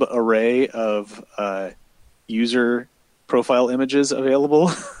scrub array of user profile images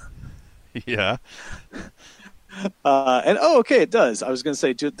available. Yeah. Okay, it does. I was going to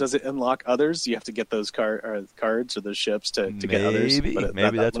say, does it unlock others? You have to get those cards or those ships to get others. But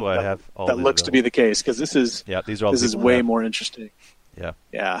maybe that's why I have all that these looks to be the case, because this is these are all this is way more interesting.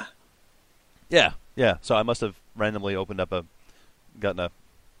 Yeah. So I must have randomly gotten a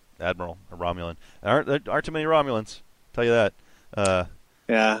Admiral, a Romulan. There aren't too many Romulans. Tell you that. Well,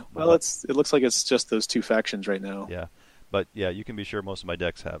 it looks like it's just those two factions right now. Yeah, but you can be sure most of my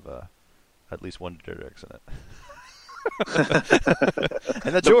decks have at least one Deuterics in it.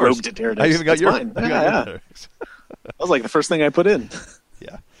 And that's yours. Rogue Deuterics. I even got your mine. Deuterics. That was like the first thing I put in.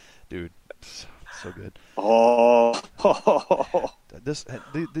 Yeah, dude, so good.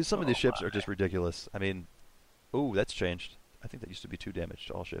 Some of these ships are just ridiculous. I mean, that's changed. I think that used to be 2 damage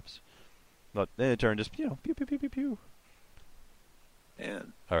to all ships. But then it turned just pew pew pew pew pew pew.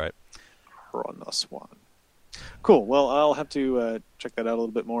 And all right, Swan. Cool. Well, I'll have to check that out a little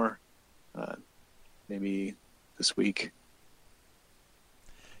bit more. Maybe this week.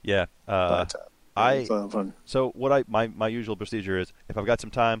 Yeah. So what my usual procedure is, if I've got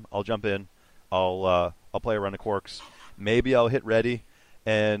some time, I'll jump in. I'll play around the Quarks. Maybe I'll hit ready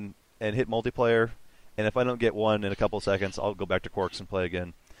and hit multiplayer. And if I don't get one in a couple of seconds, I'll go back to Quarks and play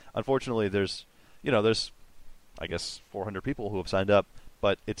again. Unfortunately, there's I guess 400 people who have signed up,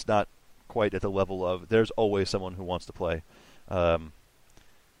 but it's not quite at the level of there's always someone who wants to play. There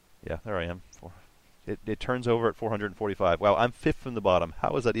I am. It turns over at 445. Wow, I'm 5th from the bottom.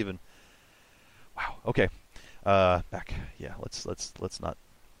 How is that even? Wow. Okay. Back. Yeah. Let's not.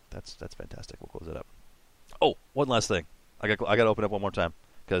 That's fantastic. We'll close it up. Oh, one last thing. I got to open up one more time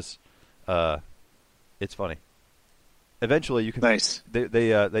because it's funny. Eventually, you can. Nice.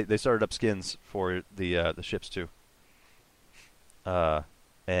 They started up skins for the ships too.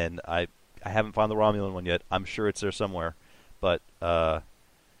 And I haven't found the Romulan one yet. I'm sure it's there somewhere, but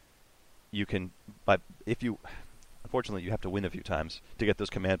you can. Unfortunately, you have to win a few times to get those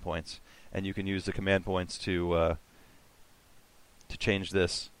command points, and you can use the command points to change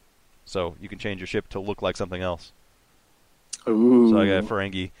this. So you can change your ship to look like something else. Ooh. So I got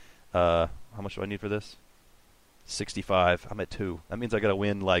Ferengi. How much do I need for this? 65. I'm at 2. That means I got to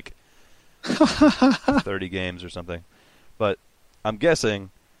win like 30 games or something. But I'm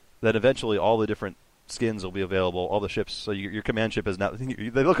guessing that eventually all the different skins will be available, all the ships. So your command ship is now.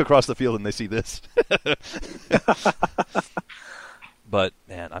 They look across the field and they see this. But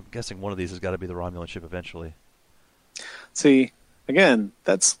man, I'm guessing one of these has got to be the Romulan ship eventually. See, again,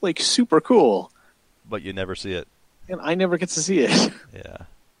 that's like super cool. But you never see it. And I never get to see it. Yeah.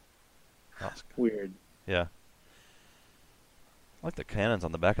 Weird. Yeah. I like the cannons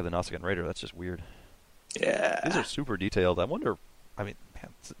on the back of the Nausicaan Raider. That's just weird. Yeah. These are super detailed. I wonder. I mean, man,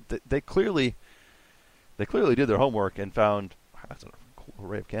 they clearly did their homework and found that's a cool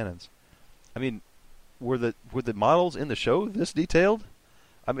array of cannons. I mean, were the models in the show this detailed?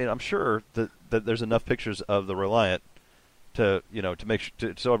 I mean, I'm sure that there's enough pictures of the Reliant to make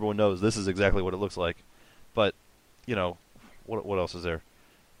sure so everyone knows this is exactly what it looks like. But what else is there?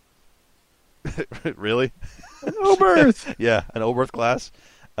 Really? An Oberth. Yeah, an Oberth class.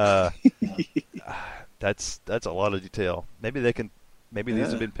 That's a lot of detail. Maybe these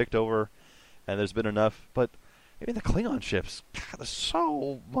have been picked over, and there's been enough. But maybe the Klingon ships. God, there's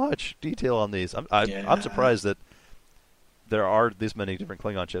so much detail on these. I'm surprised that there are this many different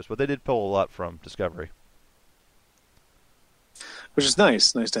Klingon ships, but they did pull a lot from Discovery, which is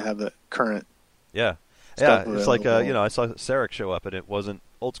nice. Nice to have the current. Yeah. Yeah, it's like I saw Sarek show up, and it wasn't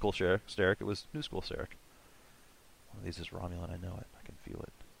old school Sarek. It was new school Sarek. One of these is Romulan. I know it. I can feel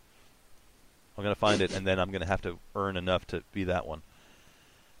it. I'm gonna find it, and then I'm gonna have to earn enough to be that one.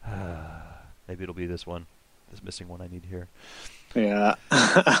 Maybe it'll be this one, this missing one I need here. Yeah.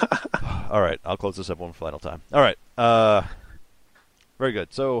 All right, I'll close this up one final time. All right. Very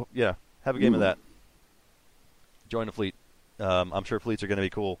good. So yeah, have a game of that. Join a fleet. I'm sure fleets are going to be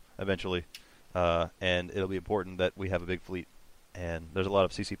cool eventually. And it'll be important that we have a big fleet. And there's a lot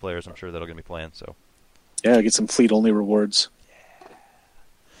of CC players, I'm sure, that are going to be playing. So, yeah, get some fleet-only rewards.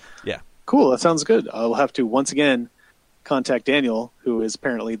 Yeah. Cool, that sounds good. I'll have to, once again, contact Daniel, who is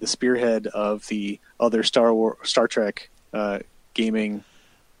apparently the spearhead of the other Star Trek gaming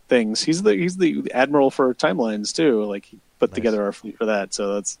things. He's the admiral for Timelines, too. Like, he put together our fleet for that,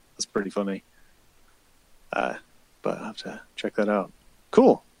 so that's pretty funny. But I'll have to check that out.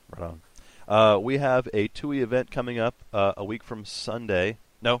 Cool. Right on. We have a TUI event coming up a week from Sunday.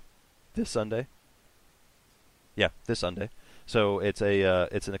 No, this Sunday. Yeah, this Sunday. So it's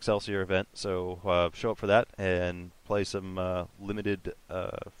an Excelsior event. So show up for that and play some limited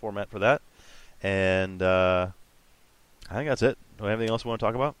format for that. And I think that's it. Do we have anything else we want to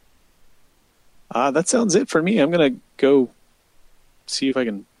talk about? That sounds it for me. I'm going to go see if I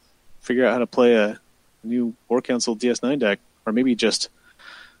can figure out how to play a new War Council DS9 deck, or maybe just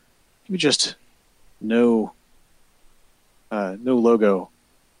no logo.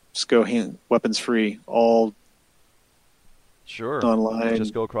 Just go weapons free, all Sure. online.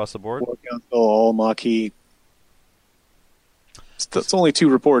 Just go across the board. War Council, all Maquis. It's only 2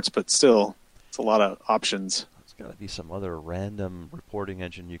 reports, but still, it's a lot of options. There's got to be some other random reporting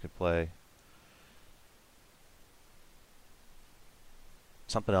engine you could play.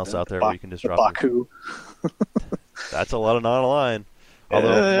 Something else out there where you can disrupt it. Baku. That's a lot of non-align.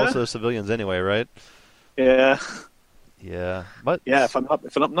 Although most of the civilians anyway, right? Yeah. Yeah, but Yeah, if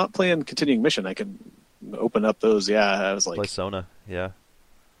I'm not playing continuing mission, I can open up those. Yeah, I was like play Sona. Yeah,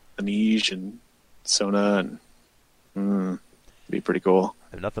 Anij and Sona, and it'd be pretty cool.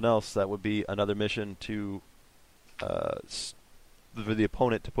 if nothing else, that would be another mission to for the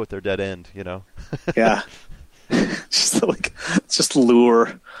opponent to put their dead end. You know. Yeah, just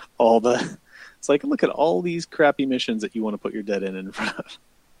lure all the. It's like, look at all these crappy missions that you want to put your dead in front of.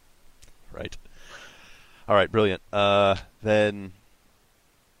 Right. All right, brilliant. Then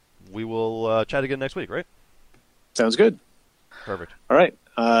we will chat again next week, right? Sounds good. Perfect. All right.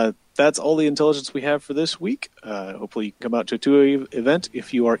 That's all the intelligence we have for this week. Hopefully you can come out to a 2 event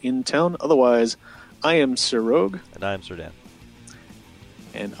if you are in town. Otherwise, I am Sir Rogue. And I am Sir Dan.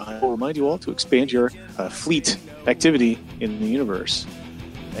 And I will remind you all to expand your fleet activity in the universe.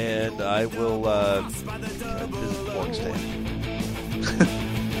 And I will visit Borg Stand.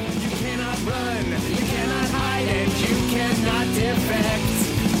 You cannot run, you cannot hide, and you cannot defect.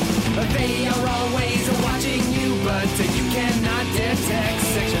 They are always watching you, but you cannot detect.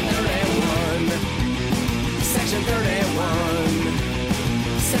 Section 31. Section 31.